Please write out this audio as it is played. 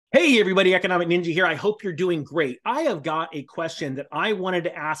Hey, everybody, Economic Ninja here. I hope you're doing great. I have got a question that I wanted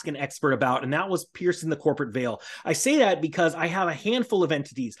to ask an expert about, and that was piercing the corporate veil. I say that because I have a handful of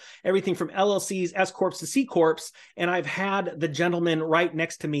entities, everything from LLCs, S Corps to C Corps, and I've had the gentleman right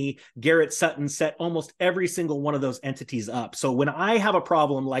next to me, Garrett Sutton, set almost every single one of those entities up. So when I have a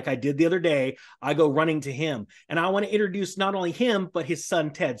problem like I did the other day, I go running to him. And I want to introduce not only him, but his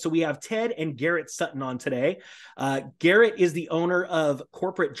son, Ted. So we have Ted and Garrett Sutton on today. Garrett is the owner of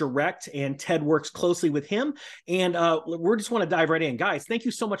Corporate Direct, and Ted works closely with him. And we just want to dive right in. Guys, thank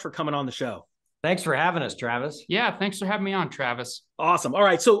you so much for coming on the show. Thanks for having us, Travis. Yeah, thanks for having me on, Travis. Awesome. All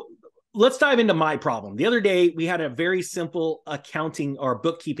right. So let's dive into my problem. The other day, we had a very simple accounting or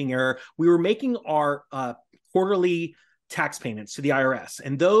bookkeeping error. We were making our quarterly tax payments to the IRS,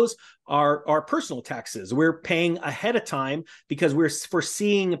 and those are our personal taxes. We're paying ahead of time because we're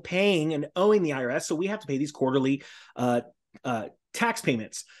foreseeing paying and owing the IRS, so we have to pay these quarterly tax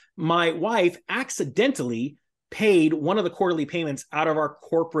payments. My wife accidentally paid one of the quarterly payments out of our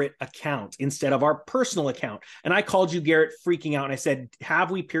corporate account instead of our personal account. And I called you, Garrett, freaking out. And I said, have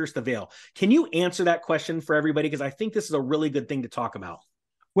we pierced the veil? Can you answer that question for everybody? Because I think this is a really good thing to talk about.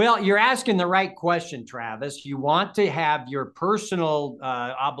 Well, you're asking the right question, Travis. You want to have your personal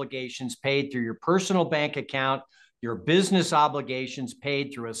obligations paid through your personal bank account, your business obligations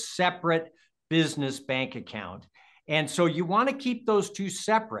paid through a separate business bank account. And so you want to keep those two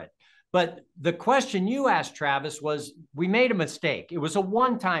separate. But the question you asked, Travis, was we made a mistake. It was a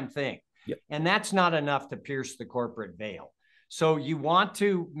one-time thing. Yep. And that's not enough to pierce the corporate veil. So you want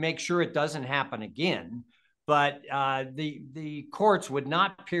to make sure it doesn't happen again. But the courts would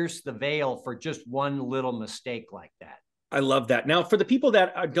not pierce the veil for just one little mistake like that. I love that. Now, for the people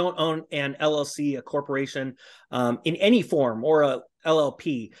that don't own an LLC, a corporation in any form, or a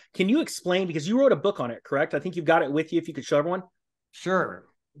LLP, can you explain, because you wrote a book on it, correct? I think you've got it with you, if you could show everyone. Sure.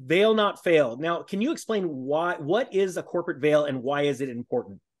 Veil, not fail. Now, can you explain what is a corporate veil and why is it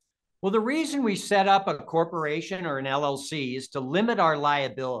important? Well, the reason we set up a corporation or an LLC is to limit our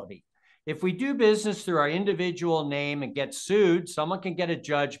liability. If we do business through our individual name and get sued, someone can get a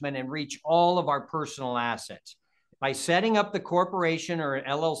judgment and reach all of our personal assets. By setting up the corporation or an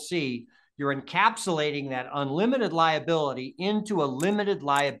LLC, you're encapsulating that unlimited liability into a limited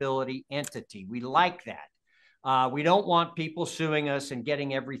liability entity. We like that. We don't want people suing us and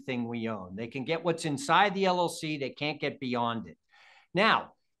getting everything we own. They can get what's inside the LLC. They can't get beyond it.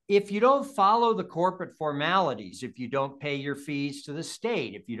 Now, if you don't follow the corporate formalities, if you don't pay your fees to the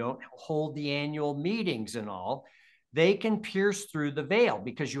state, if you don't hold the annual meetings and all, they can pierce through the veil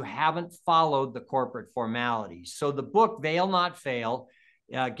because you haven't followed the corporate formalities. So the book, Veil Not Fail,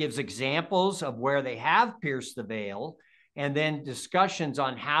 gives examples of where they have pierced the veil, and then discussions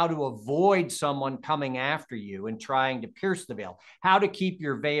on how to avoid someone coming after you and trying to pierce the veil, how to keep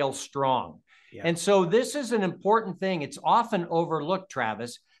your veil strong. Yeah. And so this is an important thing. It's often overlooked,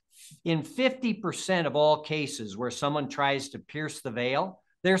 Travis. In 50% of all cases where someone tries to pierce the veil,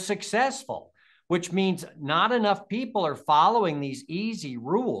 they're successful, which means not enough people are following these easy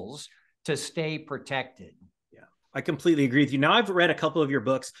rules to stay protected. I completely agree with you. Now, I've read a couple of your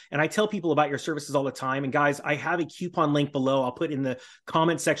books, and I tell people about your services all the time. And guys, I have a coupon link below. I'll put in the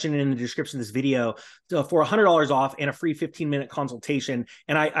comment section and in the description of this video for $100 off and a free 15-minute consultation.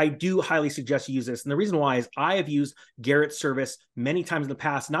 And I do highly suggest you use this. And the reason why is I have used Garrett's service many times in the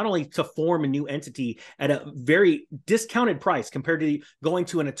past, not only to form a new entity at a very discounted price compared to going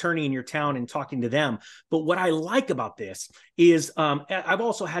to an attorney in your town and talking to them. But what I like about this is I've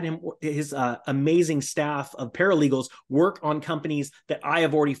also had his amazing staff of paralegals work on companies that I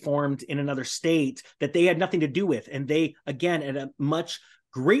have already formed in another state that they had nothing to do with. And they, again, at a much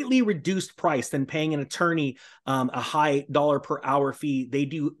greatly reduced price than paying an attorney a high dollar per hour fee. They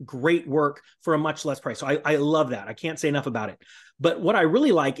do great work for a much less price. So I love that. I can't say enough about it. But what I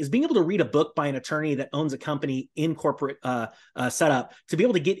really like is being able to read a book by an attorney that owns a company in corporate setup, to be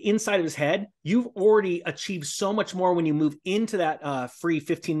able to get inside of his head. You've already achieved so much more when you move into that free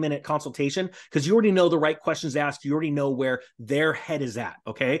 15-minute consultation, because you already know the right questions to ask. You already know where their head is at.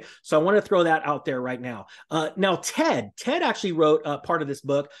 Okay. So I want to throw that out there right now. Now, Ted actually wrote part of this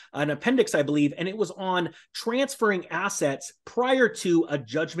book, an appendix, I believe, and it was on transferring assets prior to a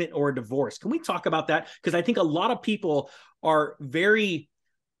judgment or a divorce. Can we talk about that? Because I think a lot of people are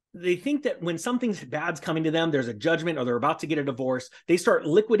they think that when something bad's coming to them, there's a judgment or they're about to get a divorce, they start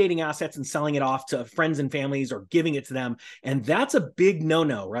liquidating assets and selling it off to friends and families or giving it to them. And that's a big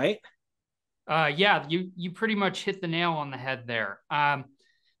no-no, right? Yeah, you pretty much hit the nail on the head there.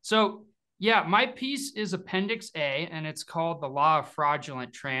 So yeah, my piece is Appendix A, and it's called The Law of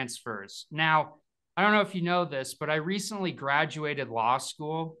Fraudulent Transfers. Now, I don't know if you know this, but I recently graduated law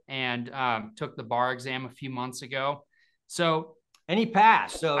school and took the bar exam a few months ago. So And he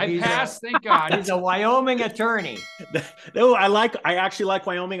passed. So I passed, thank God. He's a Wyoming attorney. No, I actually like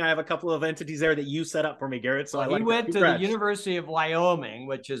Wyoming. I have a couple of entities there that you set up for me, Garrett. So he went to the University of Wyoming,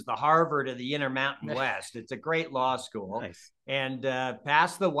 which is the Harvard of the Intermountain West. It's a great law school. Nice. And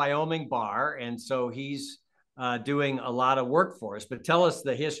passed the Wyoming bar. And so he's doing a lot of work for us. But tell us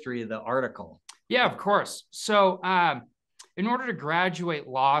the history of the article. Yeah, of course. So in order to graduate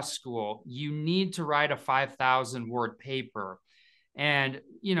law school, you need to write a 5,000 word paper. And,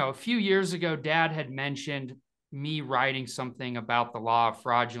 you know, a few years ago, Dad had mentioned me writing something about the law of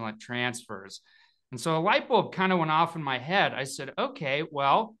fraudulent transfers. And so a light bulb kind of went off in my head. I said, okay,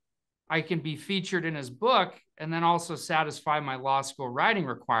 well, I can be featured in his book and then also satisfy my law school writing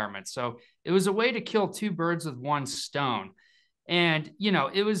requirements. So it was a way to kill two birds with one stone. And, you know,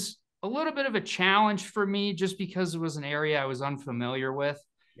 it was a little bit of a challenge for me just because it was an area I was unfamiliar with.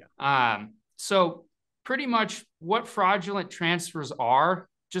 Yeah. So pretty much what fraudulent transfers are,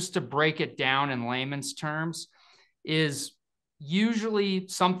 just to break it down in layman's terms, is usually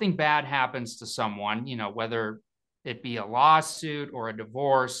something bad happens to someone, you know, whether it be a lawsuit or a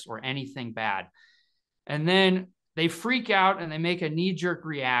divorce or anything bad. And then they freak out and they make a knee-jerk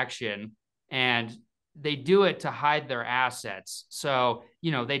reaction and they do it to hide their assets. So,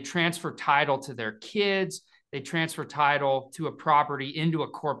 you know, they transfer title to their kids, they transfer title to a property into a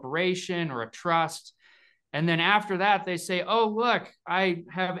corporation or a trust. And then after that, they say, oh, look, I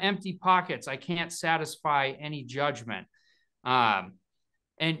have empty pockets. I can't satisfy any judgment. And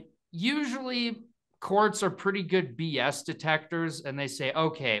usually courts are pretty good BS detectors. And they say,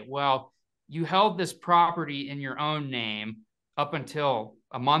 okay, well, you held this property in your own name up until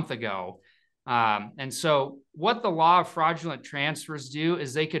a month ago. And so what the law of fraudulent transfers do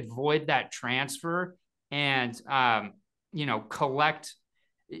is they could void that transfer and, you know, collect.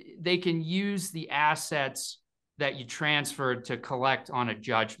 They can use the assets that you transferred to collect on a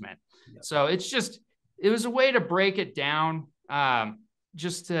judgment. Yep. So it was a way to break it down,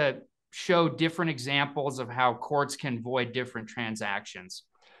 just to show different examples of how courts can void different transactions.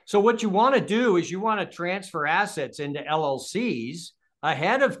 So what you want to do is you want to transfer assets into LLCs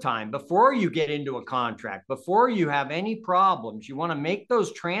ahead of time, before you get into a contract, before you have any problems. You want to make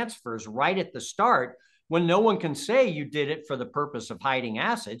those transfers right at the start, when no one can say you did it for the purpose of hiding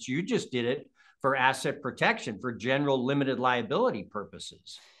assets. You just did it for asset protection, for general limited liability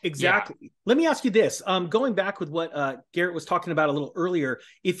purposes. Exactly. Yeah. Let me ask you this. Going back with what Garrett was talking about a little earlier,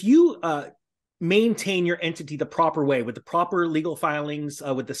 if you maintain your entity the proper way, with the proper legal filings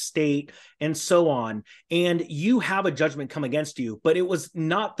with the state and so on, and you have a judgment come against you, but it was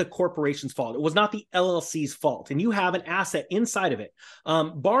not the corporation's fault, it was not the LLC's fault, and you have an asset inside of it,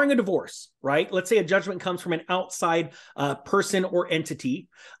 barring a divorce, right? Let's say a judgment comes from an outside person or entity.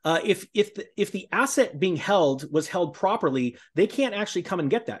 If the asset being held was held properly, they can't actually come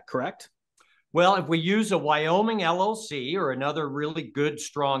and get that, correct? Well, if we use a Wyoming LLC or another really good,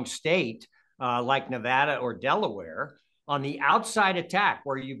 strong state, like Nevada or Delaware, on the outside attack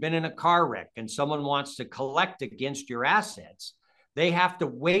where you've been in a car wreck and someone wants to collect against your assets, they have to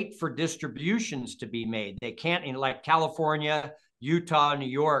wait for distributions to be made. They can't, in like California, Utah, New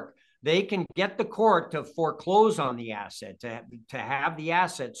York, they can get the court to foreclose on the asset, to have the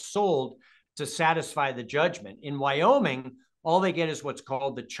asset sold to satisfy the judgment. In Wyoming, all they get is what's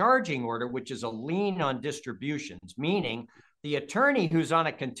called the charging order, which is a lien on distributions, meaning the attorney who's on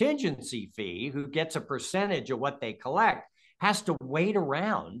a contingency fee, who gets a percentage of what they collect, has to wait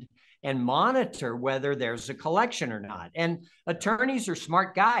around and monitor whether there's a collection or not. And attorneys are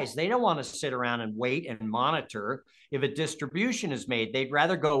smart guys. They don't want to sit around and wait and monitor if a distribution is made. They'd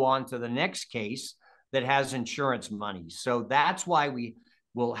rather go on to the next case that has insurance money. So that's why we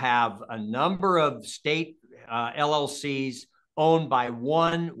will have a number of state LLCs owned by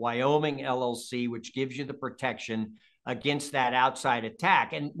one Wyoming LLC, which gives you the protection against that outside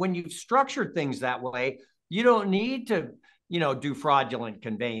attack. And when you've structured things that way, you don't need to, do fraudulent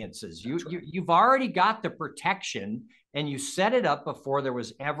conveyances. You've already got the protection, and you set it up before there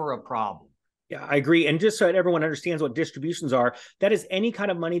was ever a problem. Yeah, I agree. And just so that everyone understands what distributions are, that is any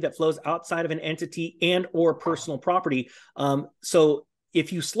kind of money that flows outside of an entity and or personal property. So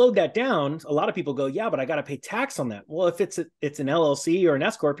if you slowed that down, a lot of people go, yeah, but I got to pay tax on that. Well, if it's an LLC or an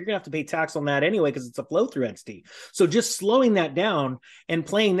S Corp, you're going to have to pay tax on that anyway, because it's a flow through entity. So just slowing that down and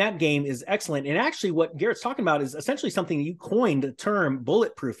playing that game is excellent. And actually what Garrett's talking about is essentially something you coined, the term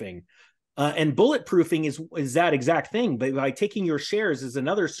bulletproofing. And bulletproofing is that exact thing. But by taking your shares is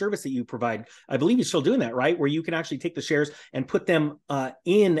another service that you provide. I believe you're still doing that, right? Where you can actually take the shares and put them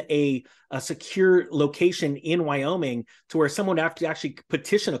in a secure location in Wyoming to where someone would have to actually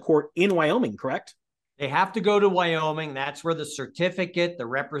petition a court in Wyoming, correct? They have to go to Wyoming. That's where the certificate, the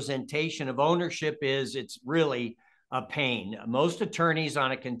representation of ownership is. It's really a pain. Most attorneys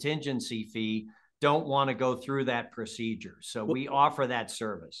on a contingency fee don't want to go through that procedure. So we offer that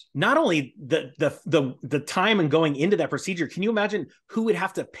service. Not only the time and going into that procedure, can you imagine who would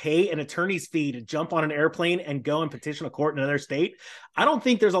have to pay an attorney's fee to jump on an airplane and go and petition a court in another state? I don't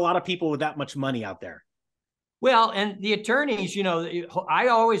think there's a lot of people with that much money out there. Well, and the attorneys, you know, I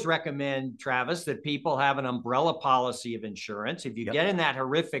always recommend, Travis, that people have an umbrella policy of insurance. If you get in that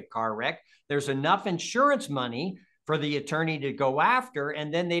horrific car wreck, there's enough insurance money for the attorney to go after,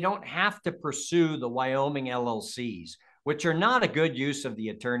 and then they don't have to pursue the Wyoming LLCs, which are not a good use of the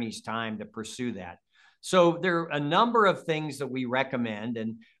attorney's time to pursue that. So there are a number of things that we recommend.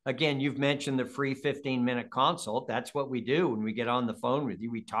 And again, you've mentioned the free 15-minute consult. That's what we do when we get on the phone with you.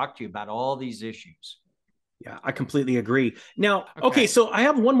 We talk to you about all these issues. Yeah, I completely agree. Now, okay, so I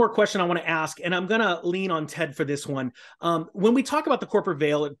have one more question I want to ask, and I'm going to lean on Ted for this one. When we talk about the corporate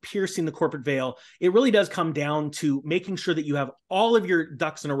veil and piercing the corporate veil, it really does come down to making sure that you have all of your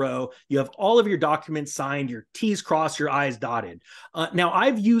ducks in a row, you have all of your documents signed, your T's crossed, your I's dotted. Now,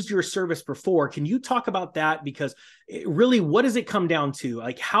 I've used your service before. Can you talk about that? Because really, what does it come down to?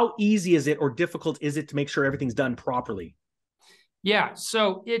 Like, how easy is it or difficult is it to make sure everything's done properly? Yeah,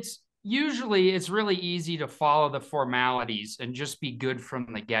 so usually it's really easy to follow the formalities and just be good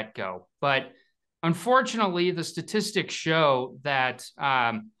from the get-go. But unfortunately, the statistics show that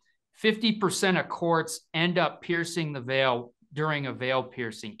 50% of courts end up piercing the veil during a veil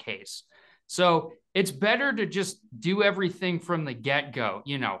piercing case. So it's better to just do everything from the get-go,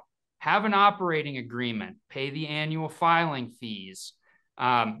 you know, have an operating agreement, pay the annual filing fees,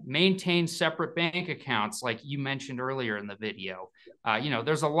 maintain separate bank accounts like you mentioned earlier in the video. You know,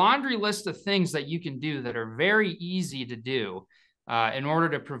 there's a laundry list of things that you can do that are very easy to do in order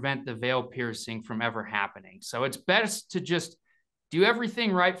to prevent the veil piercing from ever happening. So it's best to just do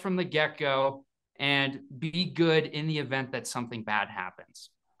everything right from the get-go and be good in the event that something bad happens.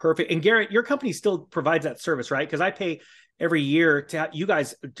 Perfect. And Garrett, your company still provides that service, right? Because I pay every year to you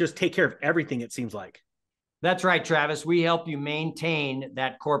guys just take care of everything, it seems like. That's right, Travis. We help you maintain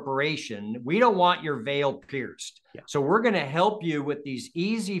that corporation. We don't want your veil pierced. Yeah. So we're going to help you with these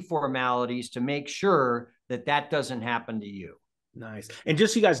easy formalities to make sure that that doesn't happen to you. Nice. And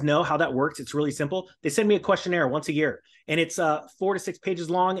just so you guys know how that works, it's really simple. They send me a questionnaire once a year, and it's 4 to 6 pages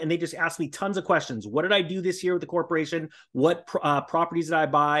long, and they just ask me tons of questions. What did I do this year with the corporation? What properties did I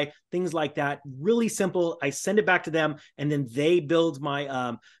buy? Things like that. Really simple. I send it back to them, and then they build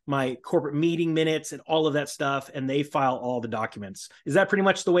my my corporate meeting minutes and all of that stuff, and they file all the documents. Is that pretty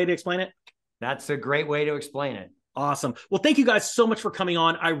much the way to explain it? That's a great way to explain it. Awesome. Well, thank you guys so much for coming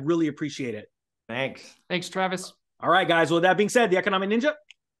on. I really appreciate it. Thanks. Thanks, Travis. All right, guys. Well, with that being said, the Economic Ninja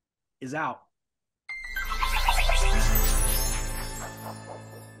is out.